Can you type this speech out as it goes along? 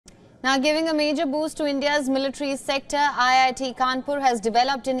Now, giving a major boost to India's military sector, IIT Kanpur has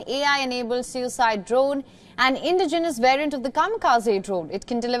developed an AI-enabled suicide drone, an indigenous variant of the Kamikaze drone. It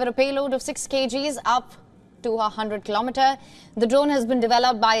can deliver a payload of 6 kgs up to 100 kilometer. The drone has been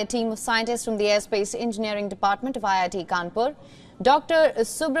developed by a team of scientists from the Airspace Engineering Department of IIT Kanpur. Dr.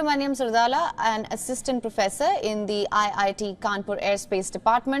 Subramaniam Sardala, an assistant professor in the IIT Kanpur Airspace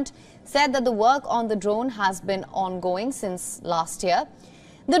Department, said that the work on the drone has been ongoing since last year.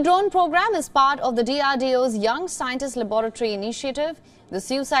 The drone program is part of the DRDO's Young Scientist Laboratory initiative. The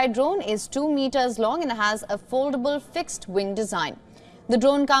suicide drone is 2 meters long and has a foldable fixed wing design. The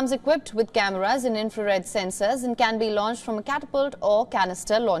drone comes equipped with cameras and infrared sensors and can be launched from a catapult or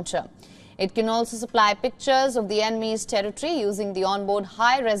canister launcher. It can also supply pictures of the enemy's territory using the onboard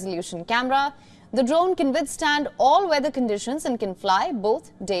high-resolution camera. The drone can withstand all weather conditions and can fly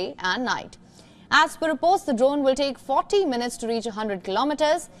both day and night. As per reports, the drone will take 40 minutes to reach 100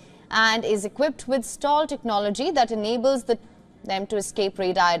 kilometers and is equipped with stall technology that enables them to escape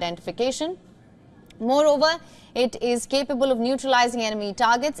radar identification. Moreover, it is capable of neutralizing enemy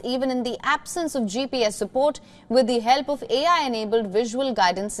targets even in the absence of GPS support with the help of AI-enabled visual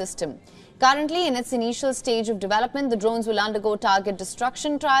guidance system. Currently, in its initial stage of development, the drones will undergo target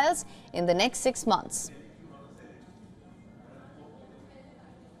destruction trials in the next 6 months.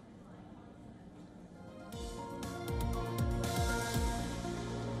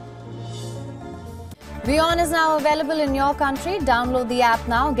 WION is now available in your country. Download the app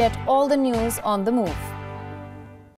now. Get all the news on the move.